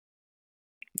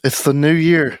It's the new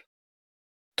year.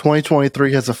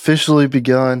 2023 has officially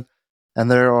begun,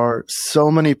 and there are so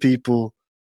many people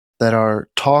that are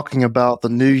talking about the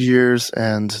New Year's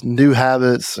and new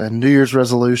habits and New Year's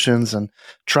resolutions and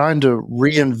trying to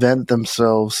reinvent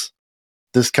themselves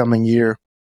this coming year.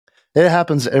 It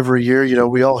happens every year.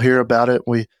 We all hear about it.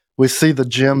 We see the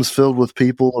gyms filled with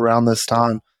people around this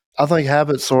time. I think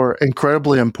habits are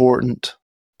incredibly important,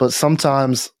 but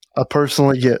sometimes I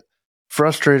personally get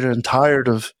frustrated and tired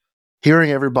of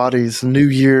hearing everybody's new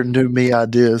year, new me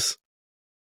ideas.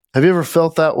 Have you ever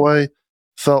felt that way?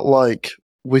 Felt like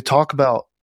we talk about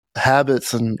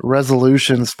habits and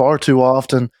resolutions far too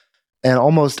often, and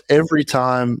almost every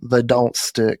time they don't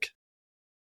stick.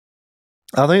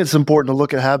 I think it's important to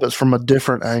look at habits from a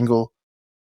different angle.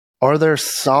 Are there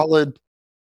solid,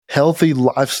 healthy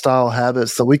lifestyle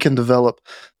habits that we can develop,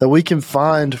 that we can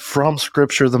find from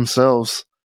Scripture themselves?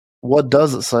 What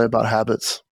does it say about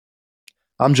habits?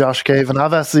 I'm Josh Cave, and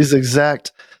I've asked these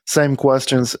exact same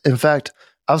questions. In fact,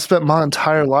 I've spent my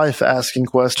entire life asking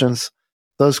questions.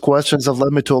 Those questions have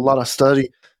led me to a lot of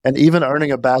study and even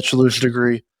earning a bachelor's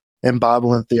degree in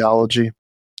Bible and theology.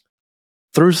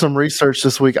 Through some research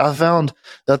this week, I found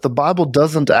that the Bible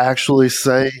doesn't actually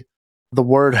say the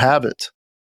word habit,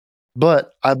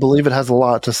 but I believe it has a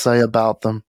lot to say about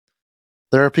them.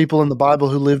 There are people in the Bible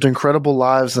who lived incredible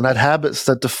lives and had habits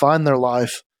that define their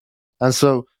life. And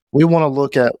so we want to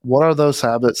look at what are those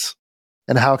habits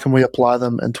and how can we apply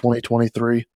them in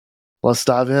 2023. Let's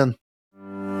dive in.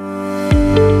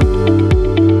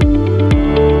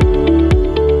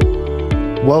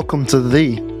 Welcome to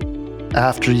the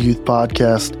After Youth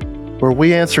Podcast, where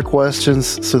we answer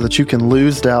questions so that you can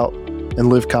lose doubt and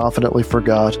live confidently for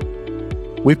God.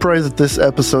 We pray that this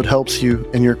episode helps you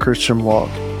in your Christian walk.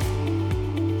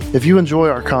 If you enjoy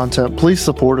our content, please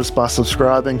support us by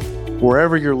subscribing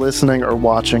wherever you're listening or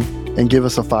watching and give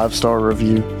us a 5-star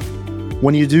review.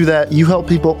 When you do that, you help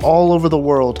people all over the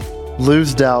world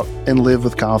lose doubt and live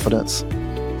with confidence.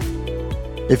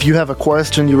 If you have a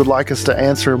question you would like us to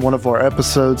answer in one of our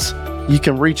episodes, you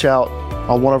can reach out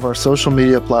on one of our social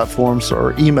media platforms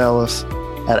or email us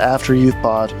at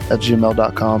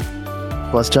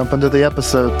afteryouthpod@gmail.com. Let's jump into the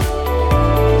episode.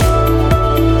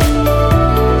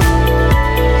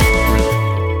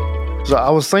 So I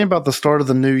was thinking about the start of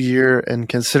the new year and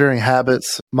considering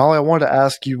habits. Molly, I wanted to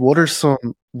ask you, what are some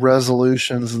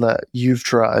resolutions that you've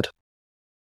tried?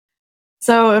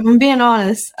 So if I'm being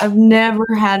honest, I've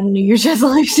never had a New Year's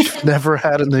resolution. Never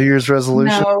had a New Year's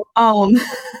resolution? No.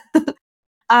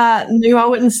 I knew I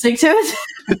wouldn't stick to it.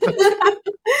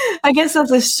 I guess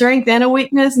that's a strength and a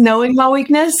weakness, knowing my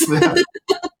weakness. Yeah.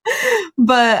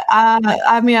 But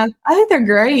I think they're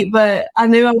great, but I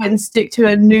knew I wouldn't stick to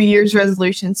a New Year's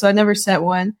resolution, so I never set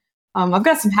one. I've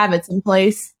got some habits in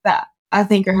place that I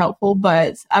think are helpful,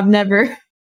 but I've never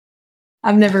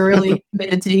really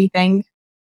committed to anything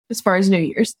as far as New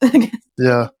Year's.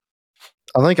 Yeah.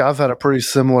 I think I've had a pretty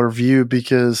similar view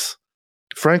because,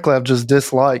 frankly, I've just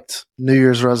disliked New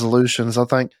Year's resolutions. I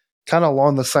think kind of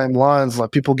along the same lines,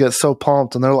 like people get so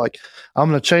pumped and they're like, I'm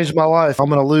going to change my life. I'm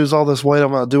going to lose all this weight.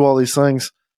 I'm going to do all these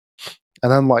things.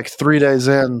 And then like 3 days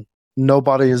in,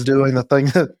 nobody is doing the thing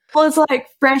that... Well, it's like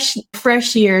fresh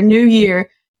year, new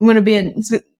year. I'm going to be a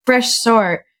fresh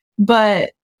start.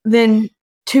 But then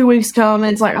 2 weeks come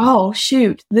and it's like, oh,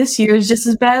 shoot, this year is just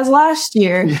as bad as last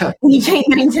year. Yeah. And you can't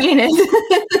maintain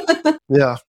it.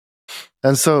 Yeah.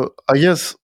 And so I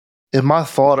guess in my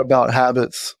thought about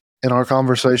habits in our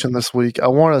conversation this week, I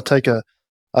want to take a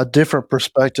different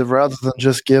perspective rather than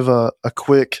just give a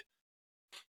quick,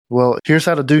 well, here's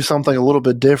how to do something a little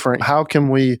bit different. How can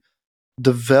we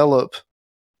develop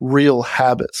real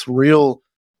habits, real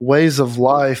ways of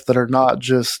life that are not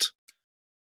just,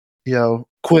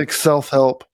 quick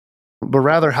self-help, but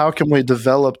rather how can we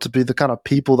develop to be the kind of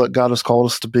people that God has called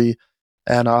us to be?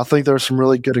 And I think there are some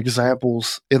really good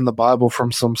examples in the Bible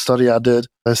from some study I did.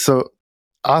 So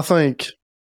I think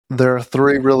there are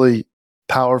 3 really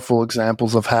powerful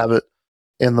examples of habit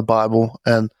in the Bible.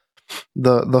 And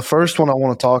the first one I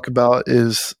want to talk about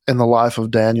is in the life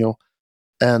of Daniel.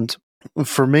 And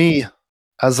for me,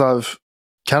 as I've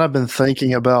kind of been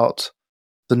thinking about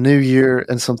the new year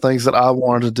and some things that I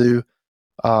wanted to do,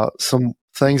 some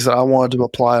things that I wanted to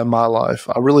apply in my life,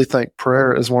 I really think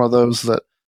prayer is one of those that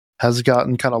has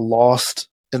gotten kind of lost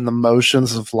in the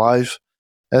motions of life.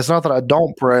 And it's not that I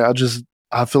don't pray.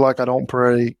 I feel like I don't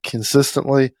pray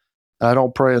consistently, and I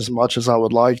don't pray as much as I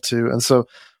would like to. And so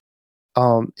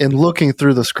in looking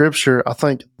through the Scripture, I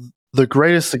think the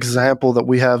greatest example that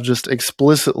we have just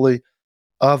explicitly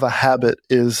of a habit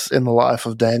is in the life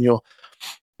of Daniel.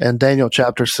 In Daniel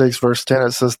chapter 6, verse 10,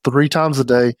 it says, 3 times a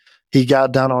day he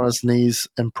got down on his knees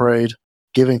and prayed,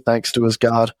 giving thanks to his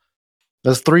God.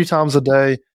 That's 3 times a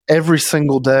day, every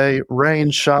single day,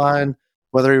 rain, shine,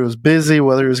 whether he was busy,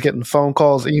 whether he was getting phone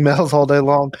calls, emails all day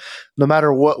long, no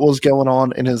matter what was going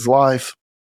on in his life.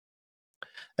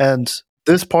 And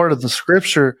this part of the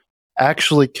scripture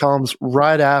actually comes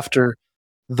right after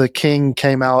the king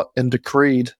came out and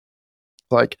decreed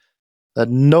like that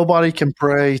nobody can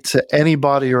pray to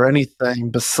anybody or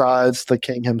anything besides the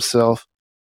king himself.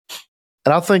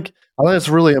 And I think it's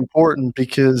really important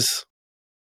because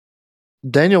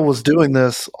Daniel was doing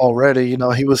this already. You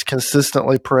know, he was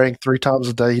consistently praying 3 times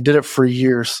a day. He did it for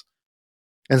years.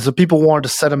 And so people wanted to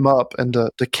set him up and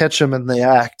to catch him in the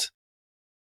act.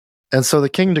 And so the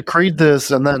king decreed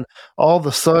this, and then all of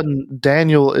a sudden,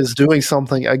 Daniel is doing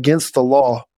something against the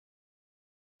law.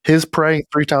 His praying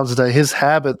 3 times a day, his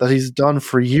habit that he's done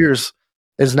for years,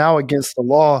 is now against the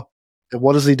law. And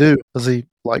what does he do? Does he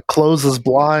like close his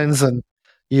blinds and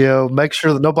make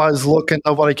sure that nobody's looking,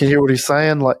 nobody can hear what he's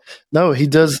saying? Like, no, he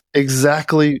does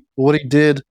exactly what he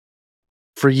did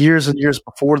for years and years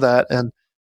before that. And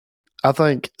I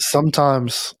think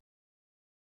sometimes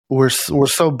we're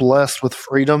so blessed with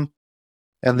freedom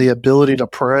and the ability to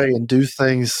pray and do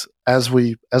things as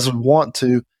we want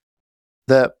to,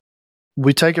 that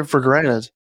we take it for granted.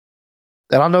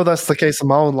 And I know that's the case in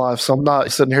my own life. So I'm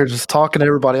not sitting here just talking to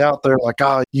everybody out there like,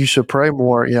 you should pray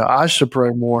more. I should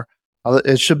pray more.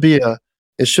 It should be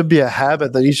a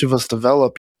habit that each of us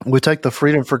develop. We take the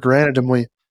freedom for granted,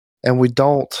 and we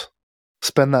don't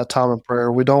spend that time in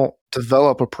prayer. We don't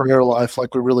develop a prayer life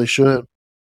like we really should.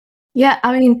 Yeah,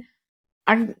 I mean,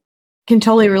 I can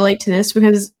totally relate to this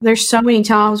because there's so many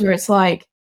times where it's like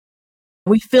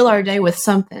we fill our day with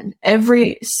something.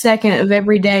 Every second of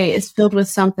every day is filled with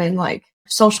something like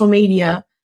social media,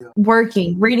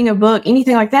 working, reading a book,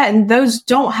 anything like that. And those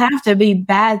don't have to be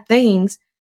bad things,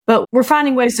 but we're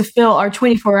finding ways to fill our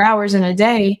 24 hours in a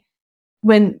day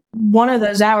when one of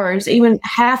those hours, even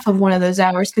half of one of those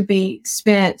hours, could be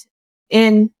spent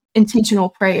in intentional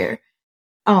prayer.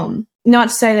 Not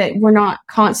to say that we're not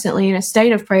constantly in a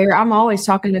state of prayer. I'm always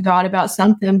talking to God about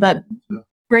something, but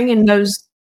bringing those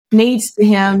needs to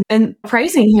him and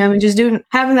praising him and just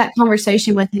having that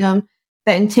conversation with him,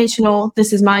 that intentional,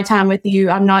 this is my time with you.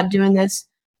 I'm not doing this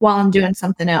while I'm doing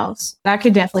something else. I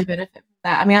could definitely benefit from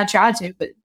that. I mean, I try to, but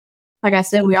like I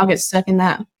said, we all get stuck in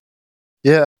that.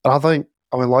 Yeah. I think,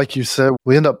 like you said,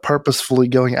 we end up purposefully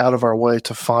going out of our way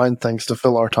to find things to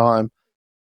fill our time.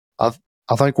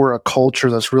 I think we're a culture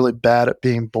that's really bad at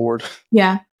being bored.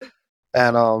 Yeah.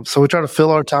 And so we try to fill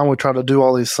our time. We try to do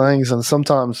all these things. And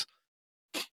sometimes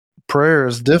prayer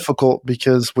is difficult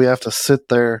because we have to sit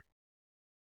there,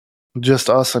 just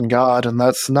us and God. And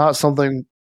that's not something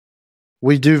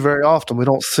we do very often. We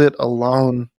don't sit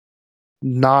alone,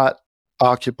 not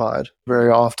occupied very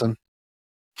often.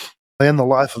 In the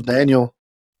life of Daniel,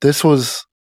 this was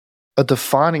a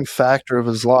defining factor of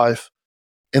his life.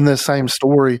 In this same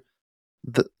story,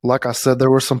 like I said,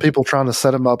 there were some people trying to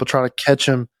set him up and trying to catch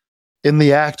him in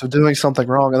the act of doing something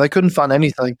wrong, and they couldn't find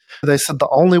anything. They said the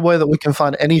only way that we can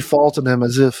find any fault in him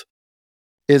is if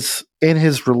it's in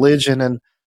his religion. And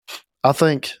I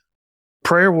think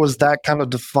prayer was that kind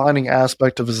of defining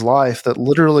aspect of his life, that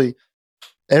literally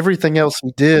everything else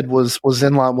he did was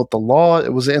in line with the law.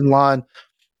 It was in line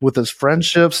with his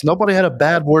friendships. Nobody had a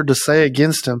bad word to say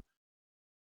against him.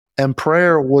 And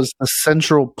prayer was the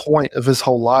central point of his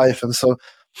whole life. And so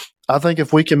I think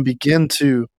if we can begin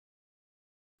to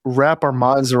wrap our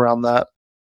minds around that,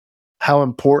 how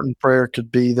important prayer could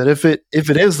be, that if it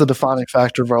is the defining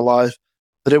factor of our life,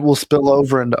 that it will spill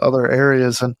over into other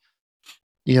areas. And,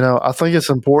 I think it's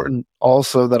important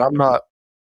also that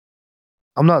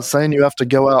I'm not saying you have to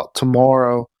go out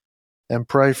tomorrow and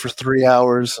pray for 3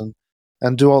 hours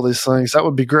and do all these things. That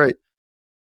would be great.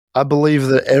 I believe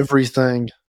that everything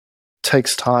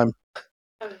takes time.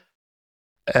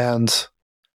 And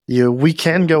we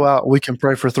can go out, we can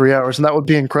pray for 3 hours, and that would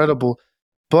be incredible.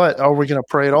 But are we going to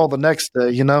pray it all the next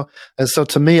day, And so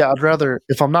to me, I'd rather,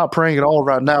 if I'm not praying at all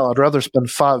right now, I'd rather spend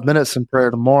 5 minutes in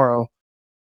prayer tomorrow,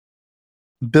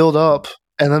 build up,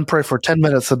 and then pray for 10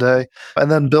 minutes a day, and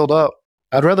then build up.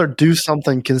 I'd rather do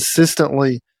something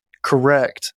consistently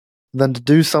correct than to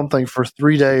do something for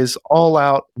 3 days all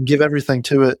out, give everything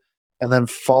to it, and then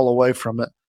fall away from it.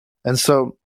 And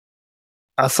so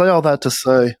I say all that to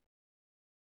say,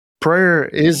 prayer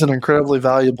is an incredibly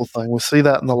valuable thing. We see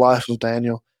that in the life of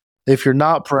Daniel. If you're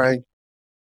not praying,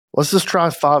 let's just try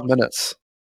 5 minutes.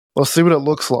 Let's see what it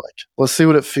looks like. Let's see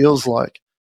what it feels like.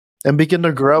 And begin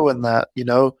to grow in that.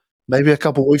 Maybe a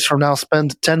couple weeks from now,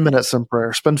 spend 10 minutes in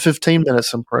prayer. Spend 15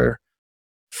 minutes in prayer.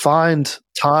 Find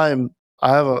time.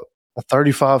 I have a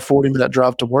 35, 40-minute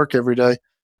drive to work every day.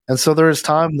 And so there is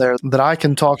time there that I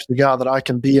can talk to God, that I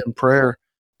can be in prayer.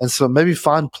 And so maybe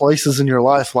find places in your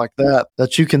life like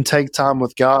that you can take time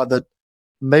with God, that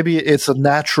maybe it's a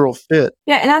natural fit.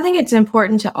 Yeah, and I think it's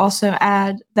important to also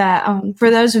add that for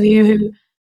those of you who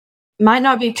might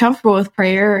not be comfortable with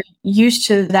prayer, or used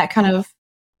to that kind of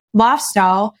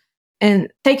lifestyle,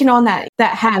 and taking on that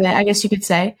habit, I guess you could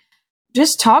say,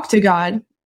 just talk to God.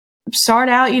 Start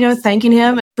out, thanking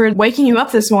Him for waking you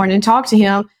up this morning. Talk to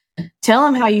Him. Tell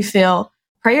Him how you feel.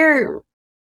 Prayer,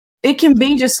 it can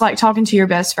be just like talking to your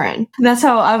best friend. That's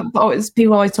how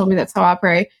people always told me that's how I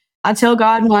pray. I tell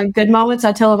God my good moments.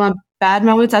 I tell Him my bad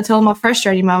moments. I tell Him my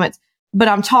frustrating moments. But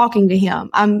I'm talking to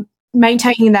Him. I'm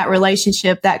maintaining that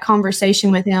relationship, that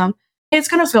conversation with Him. It's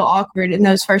going to feel awkward in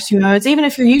those first few moments, even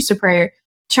if you're used to prayer.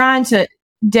 Trying to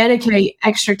dedicate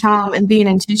extra time and being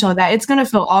intentional with that, it's going to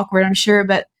feel awkward, I'm sure,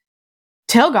 but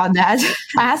tell God that.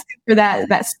 Ask Him for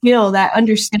that skill, that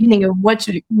understanding of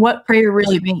what prayer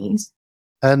really means.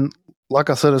 And like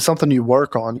I said, it's something you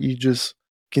work on. You just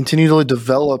continually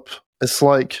develop. It's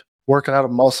like working out a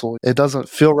muscle. It doesn't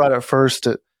feel right at first.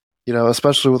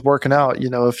 Especially with working out,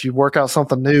 if you work out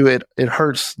something new, it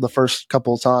hurts the first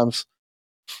couple of times,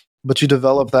 but you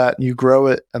develop that and you grow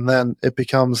it, and then it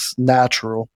becomes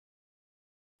natural.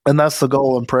 And that's the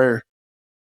goal in prayer.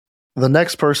 The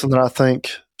next person that I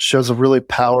think shows a really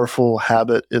powerful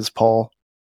habit is Paul.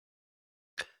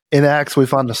 In Acts, we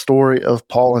find a story of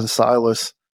Paul and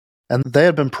Silas, and they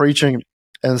had been preaching,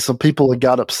 and some people had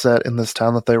got upset in this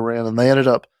town that they were in, and they ended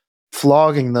up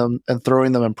flogging them and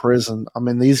throwing them in prison. I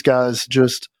mean, these guys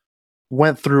just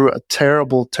went through a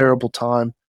terrible, terrible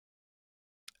time.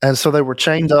 And so they were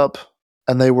chained up,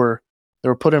 and they were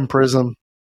put in prison.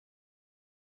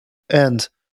 And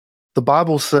the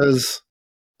Bible says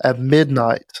at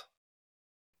midnight,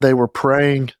 they were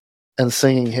praying and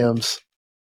singing hymns.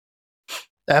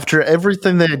 After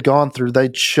everything they had gone through, they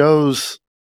chose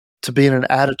to be in an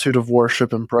attitude of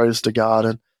worship and praise to God.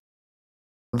 And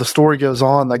the story goes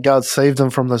on that God saved them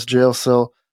from this jail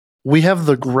cell. We have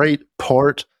the great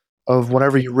part of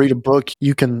whenever you read a book,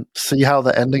 you can see how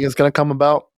the ending is going to come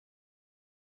about.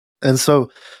 And so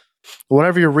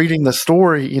whenever you're reading the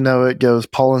story, it goes,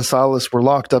 Paul and Silas were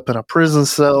locked up in a prison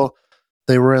cell.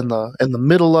 They were in the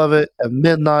middle of it at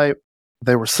midnight.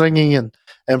 They were singing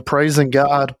and praising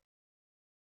God.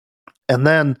 And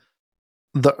then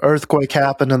the earthquake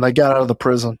happened and they got out of the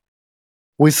prison.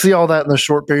 We see all that in a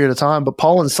short period of time. But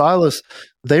Paul and Silas,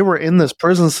 they were in this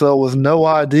prison cell with no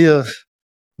idea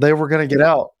they were going to get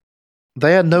out.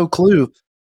 They had no clue.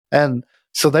 And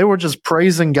so they were just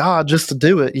praising God just to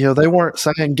do it. They weren't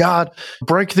saying, God,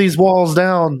 break these walls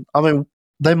down. I mean,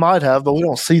 they might have, but we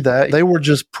don't see that. They were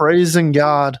just praising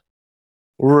God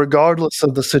regardless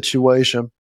of the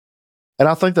situation. And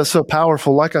I think that's so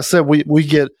powerful. Like I said,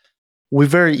 we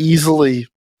very easily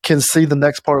can see the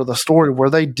next part of the story where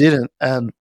they didn't.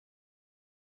 And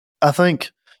I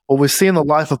think what we see in the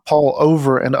life of Paul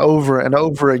over and over and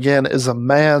over again is a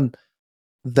man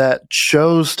that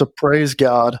chose to praise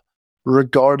God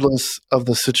regardless of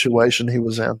the situation he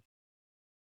was in.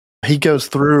 He goes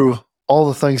through all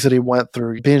the things that he went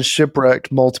through, being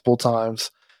shipwrecked multiple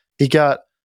times. He got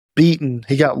beaten.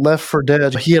 He got left for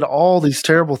dead. He had all these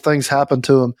terrible things happen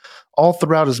to him all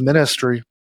throughout his ministry.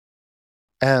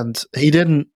 And he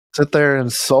didn't sit there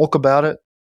and sulk about it.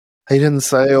 He didn't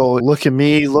say, oh, look at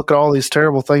me, look at all these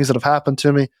terrible things that have happened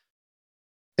to me.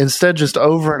 Instead, just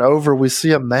over and over, we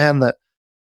see a man that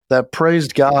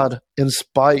praised God in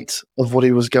spite of what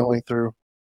he was going through.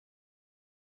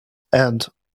 And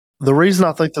the reason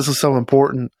I think this is so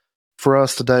important for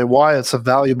us today, why it's a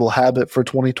valuable habit for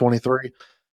 2023,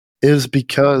 is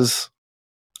because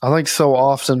I think so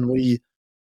often we,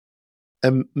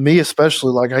 and me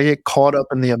especially, like I get caught up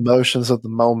in the emotions of the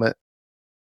moment.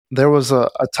 There was a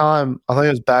time, I think it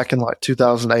was back in like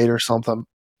 2008 or something.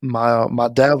 My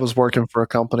dad was working for a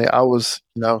company. I was,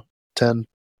 10,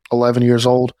 11 years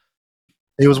old.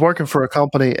 He was working for a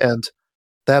company and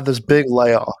they had this big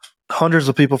layoff. Hundreds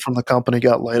of people from the company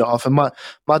got laid off. And my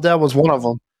dad was one of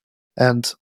them.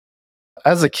 And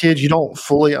as a kid, you don't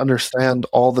fully understand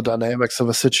all the dynamics of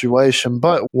a situation.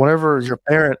 But whenever your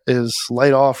parent is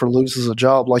laid off or loses a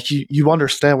job, like you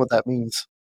understand what that means.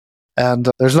 And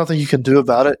there's nothing you can do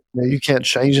about it. You can't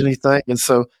change anything. And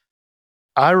so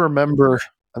I remember,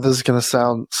 and this is going to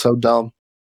sound so dumb,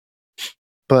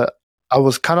 but I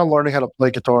was kind of learning how to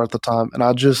play guitar at the time. And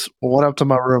I just went up to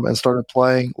my room and started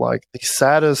playing like the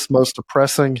saddest, most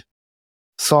depressing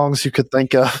songs you could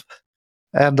think of.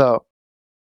 And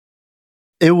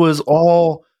it was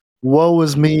all, woe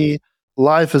is me.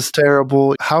 Life is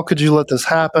terrible. How could you let this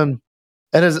happen?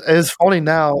 And it's funny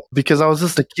now because I was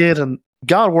just a kid and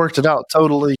God worked it out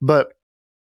totally. But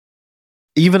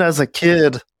even as a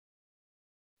kid,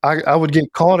 I would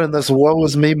get caught in this woe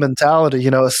is me mentality.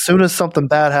 As soon as something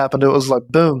bad happened, it was like,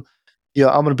 boom,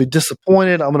 I'm going to be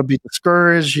disappointed. I'm going to be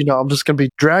discouraged. I'm just going to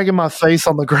be dragging my face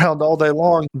on the ground all day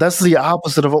long. That's the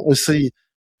opposite of what we see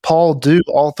Paul do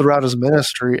all throughout his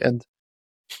ministry. And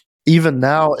even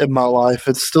now in my life,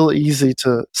 it's still easy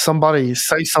to somebody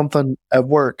say something at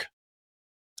work.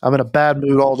 I'm in a bad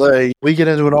mood all day. We get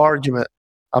into an argument.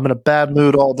 I'm in a bad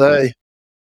mood all day.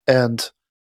 And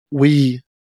we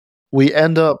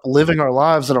end up living our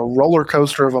lives in a roller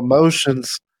coaster of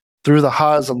emotions through the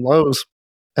highs and lows.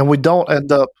 And we don't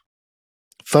end up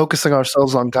focusing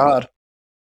ourselves on God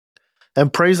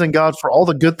and praising God for all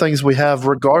the good things we have,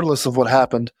 regardless of what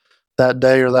happened that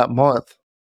day or that month.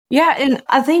 Yeah, and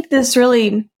I think this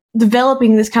really,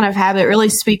 developing this kind of habit really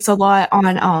speaks a lot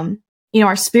on,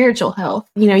 our spiritual health.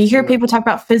 You hear people talk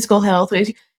about physical health.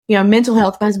 Mental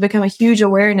health has become a huge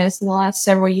awareness in the last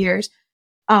several years.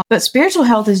 But spiritual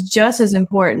health is just as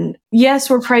important. Yes,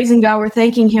 we're praising God, we're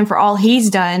thanking Him for all He's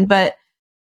done, but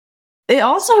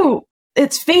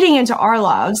it's feeding into our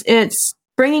lives. It's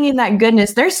bringing in that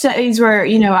goodness. There's days where,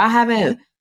 I haven't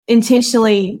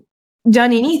intentionally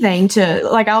done anything to,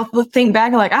 I'll think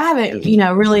back, I haven't,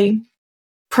 really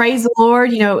praised the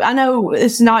Lord. I know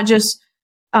it's not just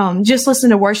listen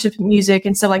to worship music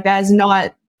and stuff like that is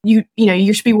not, you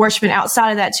should be worshiping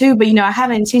outside of that too. But, I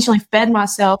haven't intentionally fed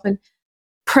myself and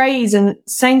praise and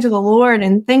sang to the Lord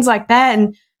and things like that.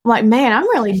 And I'm like, man, I'm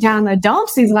really down in the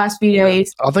dumps these last few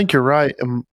days. I think you're right.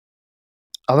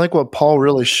 I think what Paul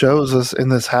really shows us in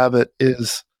this habit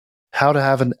is how to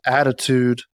have an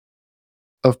attitude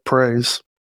of praise,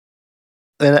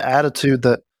 an attitude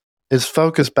that is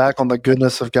focused back on the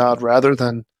goodness of God rather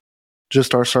than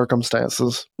just our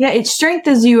circumstances. Yeah, it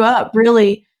strengthens you up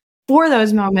really for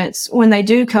those moments when they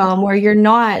do come where you're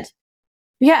not.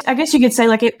 Yeah, I guess you could say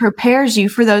it prepares you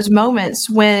for those moments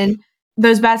when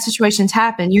those bad situations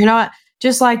happen. You're not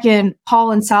just like in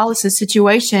Paul and Silas's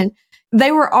situation.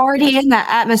 They were already in that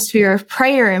atmosphere of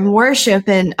prayer and worship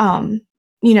and,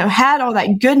 had all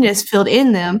that goodness filled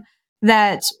in them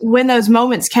that when those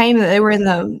moments came that they were in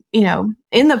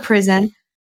the prison,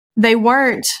 they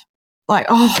weren't like,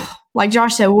 oh, like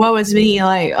Josh said, woe is me.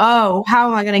 Like, oh, how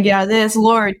am I going to get out of this?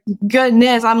 Lord,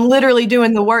 goodness, I'm literally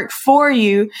doing the work for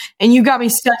you and you got me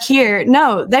stuck here.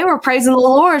 No, they were praising the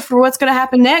Lord for what's going to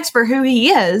happen next, for who He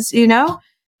is,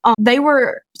 They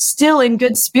were still in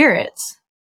good spirits.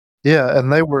 Yeah,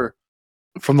 and they were,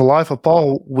 from the life of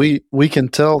Paul, we can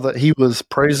tell that he was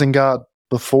praising God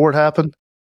before it happened.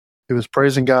 He was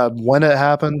praising God when it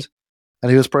happened.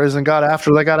 And he was praising God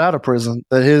after they got out of prison.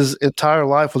 That his entire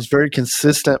life was very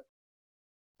consistent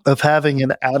of having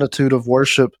an attitude of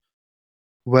worship,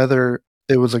 whether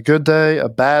it was a good day, a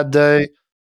bad day,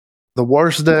 the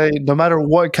worst day, no matter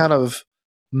what kind of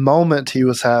moment he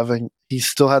was having, he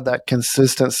still had that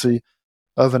consistency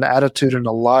of an attitude and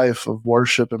a life of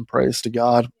worship and praise to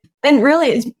God. And really,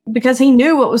 it's because he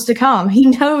knew what was to come. He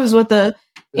knows what the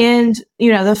end,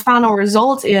 the final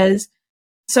result is.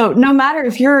 So no matter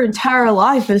if your entire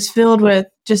life is filled with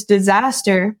just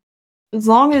disaster, as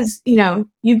long as,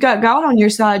 you've got God on your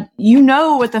side,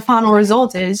 what the final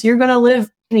result is. You're going to live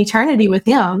in eternity with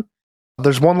Him.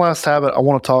 There's one last habit I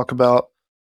want to talk about,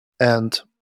 and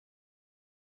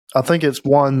I think it's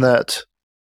one that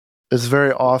is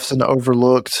very often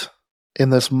overlooked in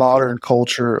this modern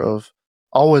culture of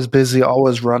always busy,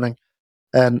 always running,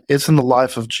 and it's in the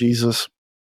life of Jesus.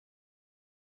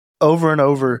 Over and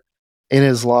over in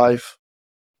His life,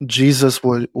 Jesus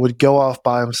would go off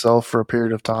by Himself for a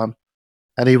period of time,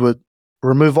 and He would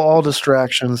remove all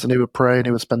distractions, and He would pray, and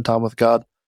He would spend time with God.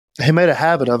 He made a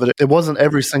habit of it. It wasn't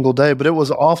every single day, but it was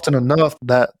often enough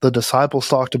that the disciples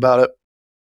talked about it.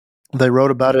 They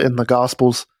wrote about it in the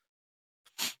Gospels.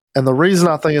 And the reason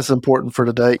I think it's important for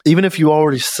today, even if you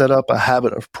already set up a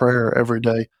habit of prayer every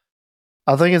day,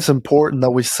 I think it's important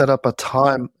that we set up a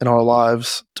time in our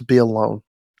lives to be alone.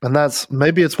 And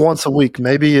maybe it's once a week,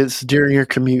 maybe it's during your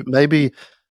commute, maybe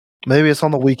it's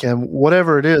on the weekend,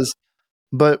 whatever it is.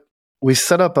 But we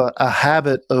set up a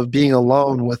habit of being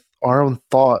alone with our own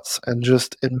thoughts and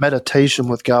just in meditation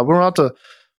with God. We don't have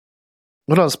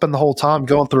to spend the whole time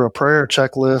going through a prayer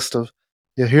checklist of,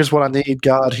 here's what I need,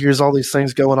 God, here's all these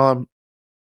things going on.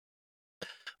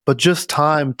 But just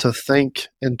time to think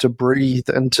and to breathe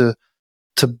and to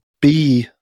be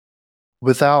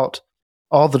without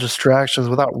all the distractions,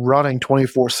 without running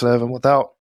 24/7,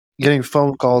 without getting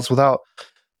phone calls, without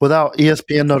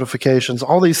ESPN notifications,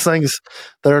 all these things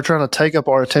that are trying to take up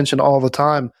our attention all the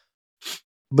time.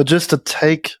 But just to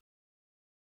take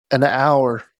an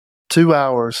hour, 2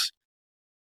 hours,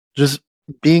 just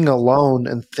being alone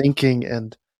and thinking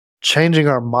and changing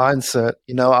our mindset.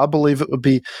 I believe it would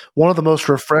be one of the most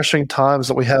refreshing times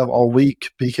that we have all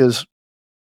week, because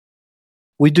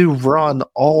we do run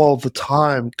all the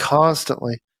time,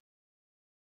 constantly.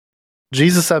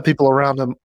 Jesus had people around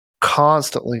him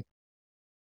constantly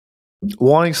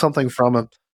wanting something from him,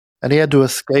 and he had to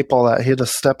escape all that. He had to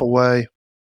step away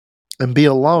and be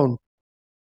alone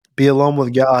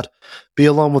with God, be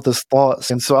alone with his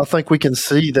thoughts. And so I think we can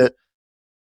see that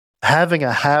having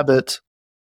a habit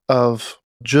of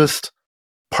just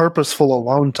purposeful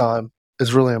alone time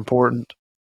is really important.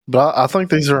 But I think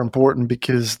these are important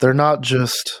because they're not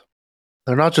just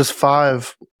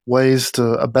 5 ways to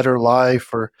a better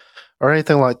life or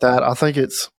anything like that. I think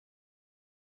it's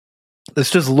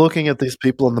just looking at these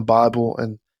people in the Bible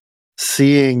and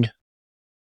seeing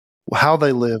how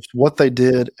they lived, what they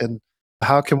did, and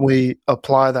how can we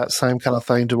apply that same kind of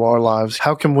thing to our lives?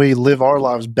 How can we live our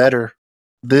lives better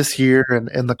this year and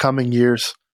in the coming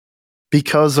years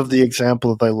because of the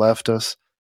example that they left us?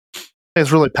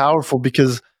 It's really powerful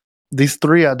because these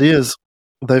 3 ideas,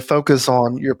 they focus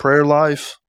on your prayer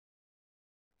life,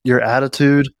 your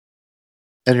attitude,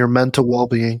 and your mental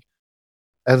well-being.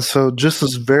 And so just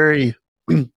as very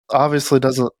obviously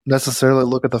doesn't necessarily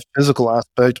look at the physical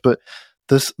aspect, but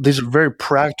these are very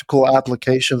practical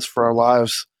applications for our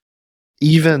lives,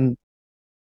 even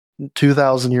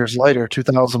 2,000 years later,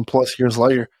 2,000 plus years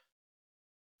later.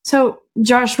 So,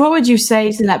 Josh, what would you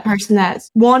say to that person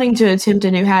that's wanting to attempt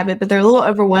a new habit, but they're a little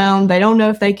overwhelmed? They don't know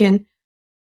if they can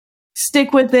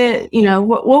stick with it.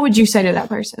 What would you say to that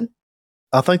person?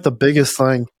 I think the biggest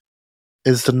thing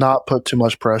is to not put too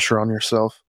much pressure on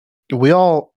yourself. We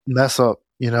all mess up,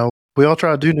 we all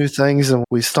try to do new things and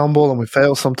we stumble and we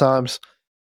fail sometimes,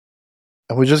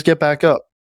 and we just get back up.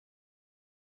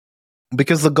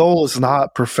 Because the goal is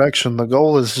not perfection. The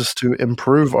goal is just to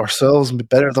improve ourselves and be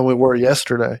better than we were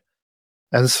yesterday.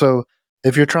 And so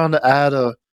if you're trying to add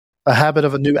a habit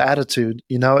of a new attitude,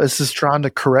 it's just trying to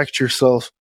correct yourself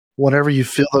whenever you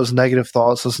feel those negative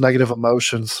thoughts, those negative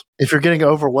emotions. If you're getting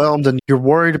overwhelmed and you're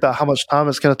worried about how much time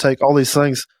it's going to take, all these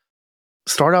things,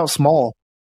 start out small.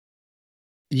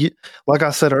 Like I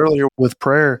said earlier with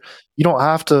prayer, you don't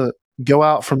have to go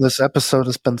out from this episode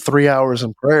and spend 3 hours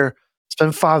in prayer.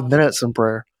 Spend 5 minutes in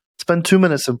prayer. Spend 2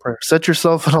 minutes in prayer. Set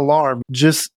yourself an alarm.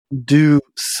 Just do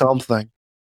something.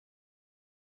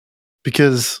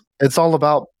 Because it's all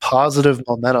about positive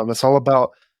momentum. It's all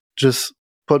about just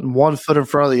putting one foot in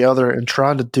front of the other and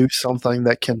trying to do something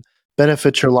that can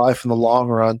benefit your life in the long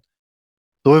run.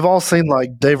 So we've all seen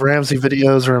like Dave Ramsey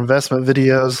videos or investment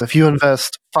videos. If you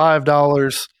invest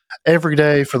 $5 every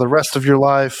day for the rest of your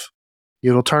life,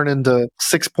 it'll turn into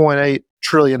 $6.8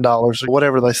 trillion or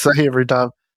whatever they say every time.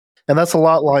 And that's a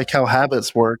lot like how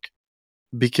habits work,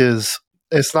 because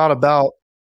it's not about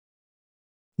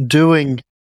doing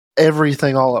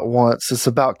everything all at once. It's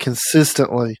about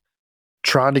consistently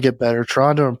trying to get better,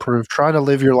 trying to improve, trying to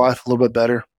live your life a little bit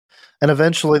better. And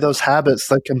eventually those habits,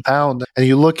 they compound, and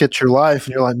you look at your life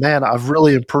and you're like, man, I've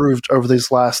really improved over these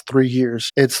last 3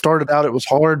 years. It started out, it was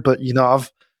hard, but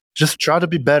I've just tried to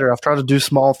be better. I've tried to do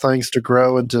small things to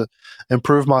grow and to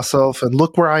improve myself, and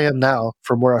look where I am now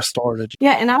from where I started.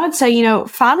 Yeah, and I would say,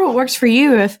 find what works for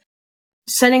you. If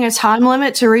setting a time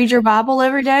limit to read your Bible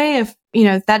every day, if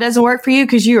that doesn't work for you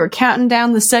because you are counting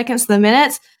down the seconds, the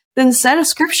minutes, then set a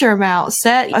scripture amount,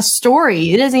 set a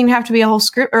story. It doesn't even have to be a whole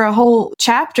script or a whole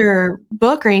chapter or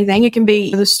book or anything. It can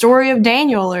be the story of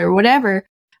Daniel or whatever.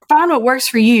 Find what works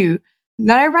for you.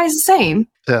 Not everybody's the same.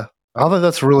 Yeah, I think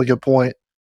that's a really good point.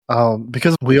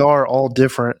 Because we are all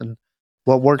different, and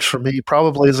what works for me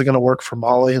probably isn't going to work for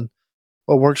Molly, and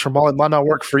what works for Molly might not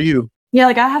work for you. Yeah,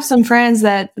 like I have some friends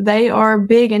that they are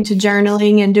big into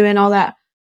journaling and doing all that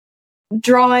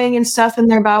drawing and stuff in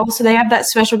their Bible. So they have that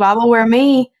special Bible, where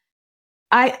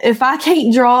if I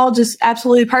can't draw just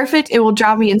absolutely perfect, it will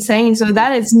drive me insane. So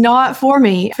that is not for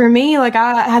me. For me, like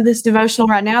I have this devotional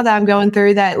right now that I'm going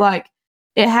through that like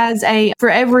it has for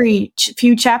every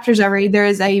few chapters I read, there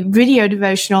is a video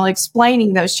devotional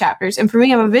explaining those chapters. And for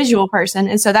me, I'm a visual person.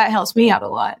 And so that helps me out a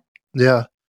lot. Yeah.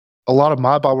 A lot of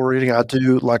my Bible reading, I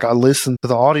listen to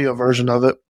the audio version of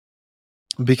it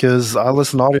because I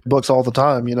listen to audiobooks all the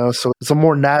time, so it's a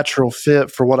more natural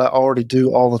fit for what I already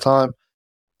do all the time.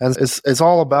 And it's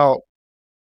all about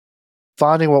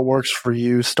finding what works for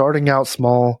you, starting out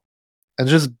small, and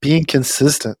just being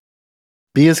consistent.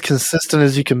 Be as consistent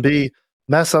as you can be.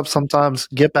 Mess up sometimes,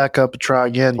 get back up and try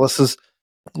again. Let's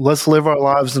live our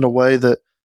lives in a way that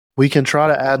we can try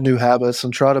to add new habits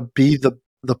and try to be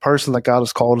the person that God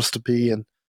has called us to be. And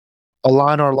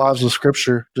align our lives with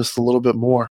Scripture just a little bit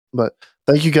more. But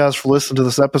thank you guys for listening to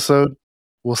this episode.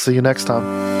 We'll see you next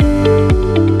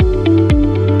time.